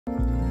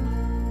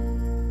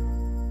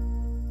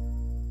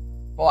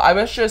people. I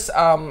was just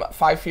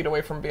 5 feet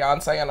away from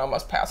Beyonce and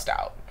almost passed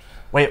out.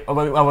 Wait,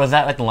 was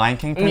that like the Lion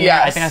King premiere?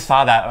 Yes. I think I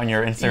saw that on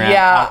your Instagram.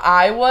 Yeah,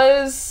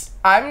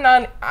 I'm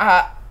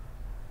not...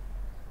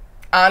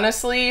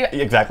 honestly,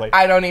 exactly.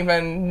 I don't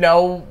even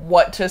know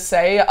what to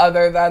say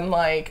other than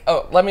like...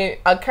 Oh,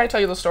 can I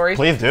tell you the story?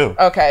 Please do.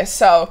 Okay,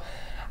 so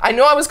I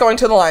knew I was going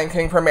to the Lion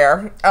King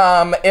premiere.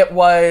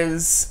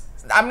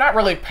 I'm not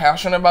really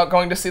passionate about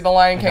going to see The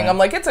Lion King. I'm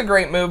like, it's a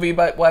great movie,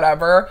 but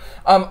whatever.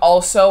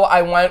 Also,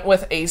 I went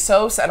with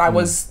ASOS, and I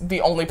was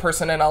the only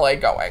person in LA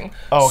going.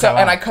 Oh, okay, wow.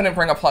 And I couldn't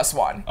bring a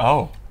 +1.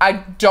 Oh. I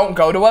don't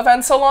go to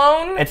events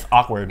alone. It's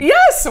awkward.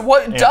 Yes,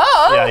 what? Yeah.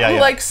 Duh. Yeah.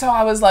 Like, so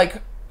I was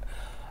like,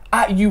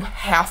 you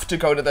have to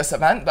go to this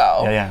event,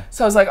 though. Yeah.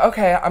 So I was like,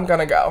 okay, I'm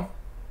gonna go.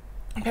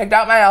 Picked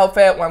out my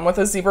outfit, went with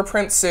a zebra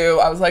print suit.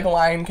 I was like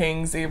Lion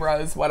King,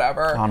 zebras,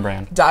 whatever. On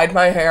brand. Dyed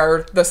my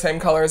hair the same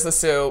color as the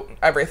suit,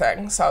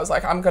 everything. So I was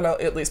like, I'm gonna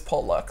at least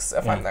pull looks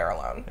if I'm there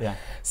alone. Yeah.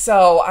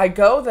 So I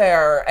go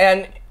there,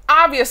 and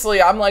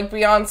obviously I'm like,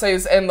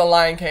 Beyonce's in the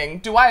Lion King.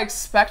 Do I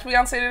expect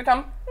Beyonce to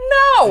come?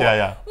 No.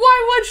 Yeah.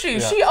 Why would she? Yeah.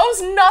 She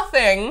owes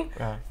nothing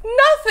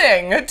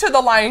to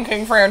the Lion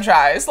King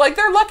franchise. Like,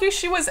 they're lucky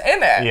she was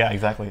in it. Yeah,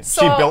 exactly.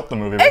 So, she built the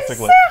movie,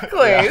 basically.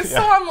 Exactly. So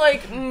I'm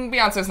like,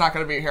 Beyonce's not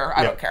going to be here.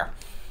 I don't care.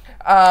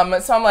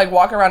 So I'm like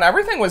walking around.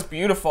 Everything was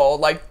beautiful.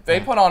 Like, they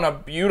put on a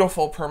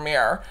beautiful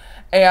premiere.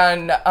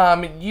 And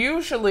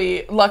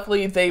usually,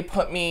 luckily, they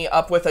put me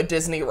up with a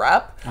Disney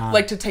rep,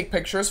 like to take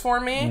pictures for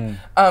me,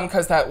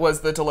 because that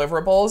was the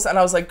deliverables. And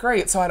I was like,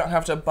 great, so I don't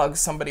have to bug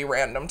somebody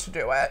random to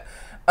do it.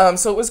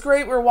 So it was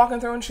great. We were walking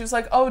through, and she's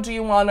like, oh, do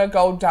you want to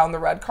go down the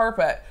red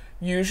carpet?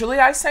 Usually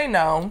I say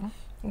no.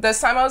 This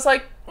time I was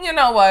like, you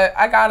know what?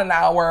 I got an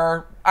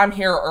hour. I'm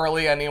here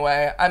early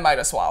anyway. I might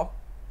as well.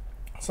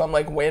 So I'm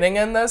like waiting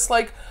in this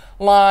like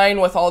line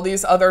with all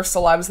these other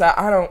celebs that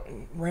I don't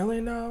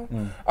really know.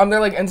 They're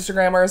like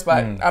Instagrammers,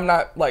 but I'm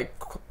not like,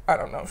 I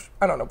don't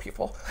know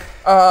people.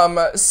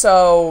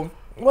 So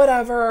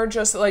whatever,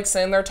 just like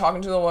sitting there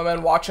talking to the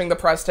woman, watching the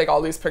press take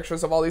all these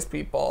pictures of all these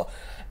people.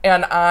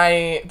 And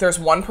there's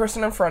one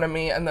person in front of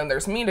me, and then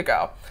there's me to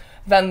go.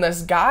 Then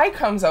this guy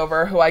comes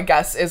over, who I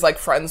guess is like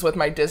friends with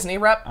my Disney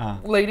rep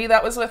lady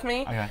that was with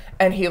me. Okay.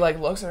 And he like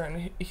looks at her,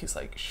 and he's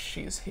like,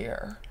 she's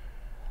here.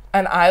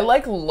 And I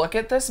like look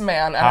at this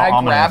man, and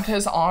I grabbed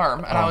his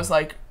arm, and I was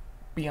like,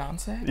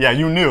 Beyonce? Yeah,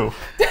 you knew.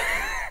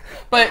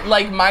 But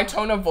like my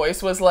tone of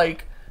voice was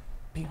like,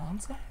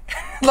 Beyonce?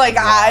 Like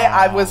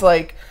I was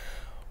like,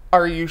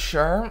 are you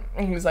sure?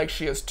 And he was like,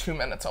 she is 2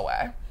 minutes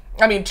away.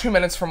 2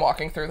 minutes from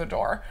walking through the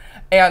door.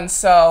 And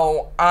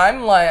so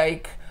I'm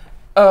like,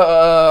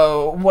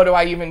 what do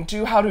I even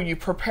do? How do you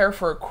prepare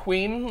for a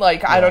queen?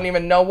 Like, I don't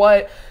even know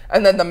what.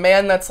 And then the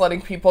man that's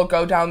letting people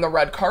go down the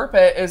red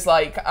carpet is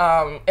like,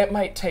 it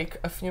might take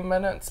a few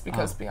minutes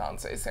because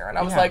Beyonce's here. And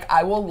I was like,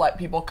 I will let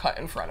people cut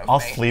in front of me. I'll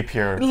sleep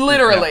here.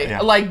 Literally.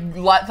 Like,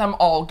 let them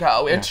all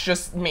go. It's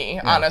just me.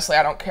 Honestly,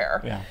 I don't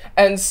care. Yeah.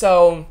 And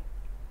so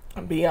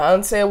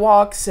Beyonce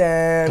walks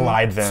in,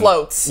 glides in,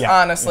 floats.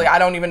 Honestly, I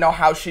don't even know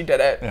how she did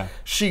it.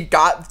 She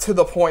got to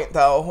the point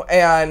though,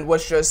 and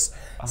was just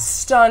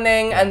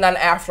stunning. And then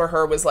after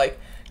her was like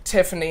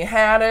Tiffany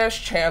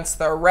Haddish, Chance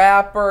the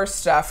Rapper,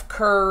 Steph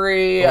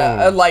Curry.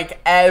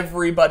 Like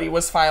everybody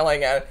was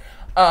filing in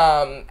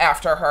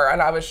after her,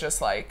 and I was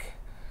just like,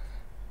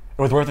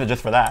 it was worth it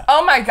just for that.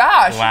 Oh my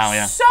gosh! Wow,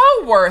 yeah. So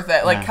worth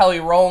it. Like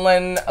Kelly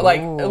Rowland,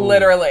 like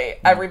literally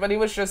everybody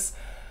was just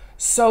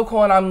so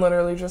cool, and I'm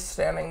literally just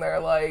standing there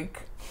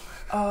like,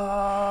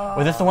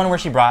 Was this the one where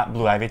she brought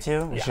Blue Ivy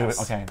to?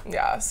 Yes. Okay.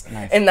 Yes.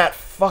 Nice. In that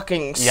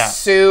fucking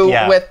suit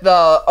with the,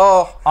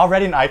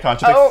 already an icon.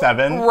 She's like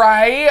 7.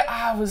 Right?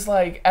 I was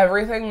like,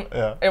 everything,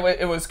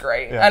 it was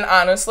great. Yeah. And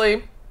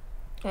honestly,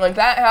 like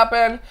that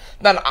happened,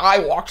 then I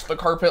walked the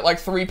carpet like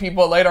 3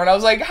 people later, and I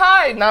was like,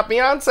 hi, not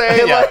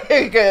Beyonce.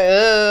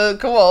 Like,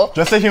 cool.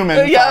 Just a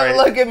human. Yeah, sorry.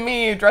 Look at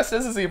me, dressed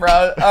as a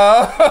zebra.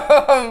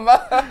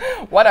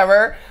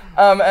 Whatever.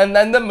 And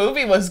then the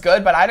movie was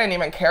good, but I didn't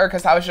even care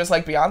because I was just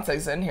like,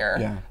 Beyonce's in here.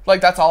 Yeah. Like,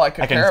 that's all I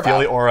could care about. I can feel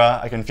the aura.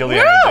 I can feel the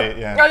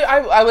energy. Yeah.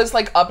 I was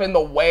like up in the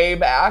way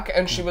back,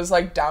 and she was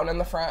like down in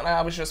the front, and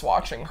I was just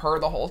watching her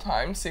the whole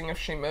time, seeing if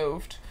she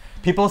moved.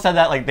 People said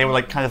that like they would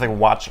like kind of like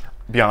watch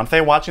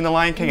Beyonce watching The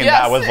Lion King, and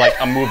that was like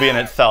a movie in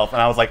itself,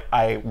 and I was like,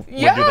 I would do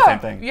the same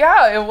thing.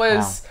 Yeah, it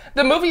was. Wow.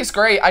 The movie's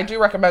great. I do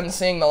recommend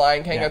seeing The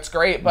Lion King. It's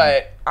great,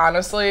 but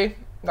honestly,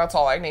 that's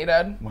all I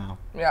needed. Wow.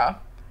 Yeah.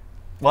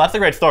 Well, that's a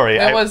great story.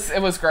 It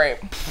was great.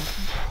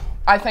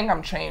 I think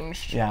I'm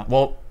changed. Yeah.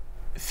 Well,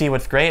 see,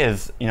 what's great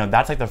is,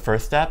 that's like the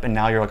first step, and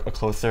now you're like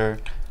closer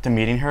to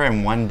meeting her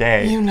in one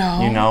day. You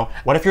know.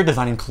 What if you're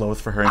designing clothes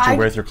for her and she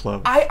wears your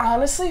clothes? I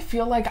honestly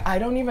feel like I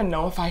don't even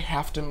know if I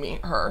have to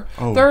meet her.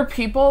 Oh. There are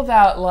people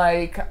that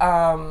like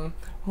Rihanna,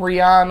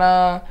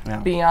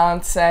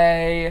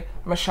 Beyonce,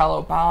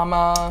 Michelle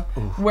Obama,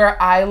 where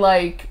I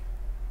like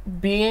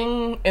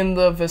being in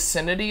the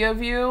vicinity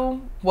of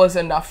you was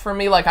enough for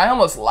me. Like, I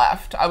almost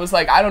left. I was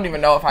like, I don't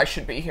even know if I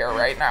should be here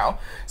right now.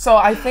 So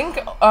I think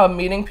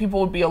meeting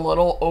people would be a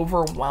little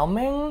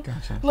overwhelming.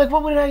 Gotcha. Like,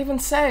 what would I even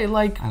say?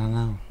 Like, I don't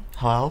know.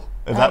 Hello?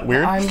 Is that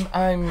weird?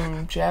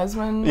 I'm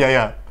Jazzmyne.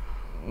 Yeah.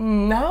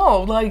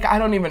 No, like, I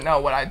don't even know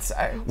what I'd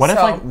say. What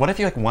if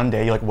you like one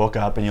day you like woke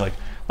up and you like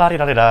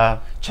la-di-da-di-da,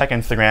 check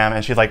Instagram,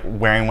 and she's like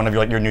wearing one of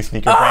your new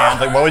sneaker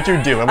brands? Like, what would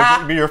you do? What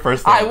would be your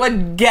first thing? I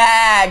would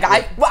gag.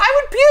 I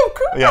would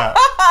puke. Yeah.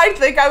 I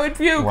think I would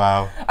puke.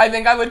 Wow. I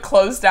think I would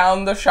close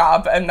down the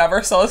shop and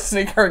never sell a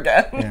sneaker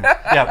again.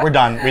 Yeah, we're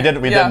done. We did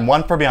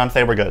one for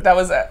Beyonce. We're good. That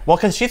was it. Well,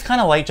 because she's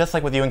kind of like, just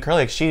like with you and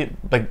Curly, like, she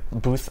like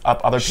boosts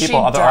up other people,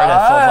 other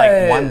artists. So it's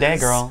like, one day,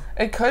 girl.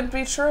 It could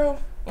be true.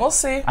 We'll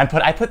see. I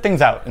put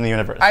things out in the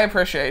universe. I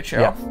appreciate you.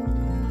 Yeah.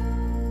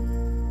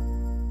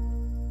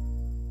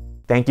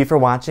 Thank you for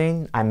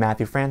watching. I'm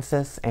Matthew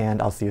Francis,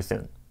 and I'll see you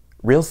soon.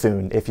 Real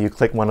soon if you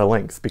click one of the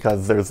links,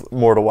 because there's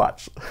more to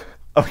watch.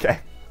 Okay,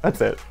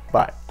 that's it.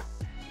 Bye.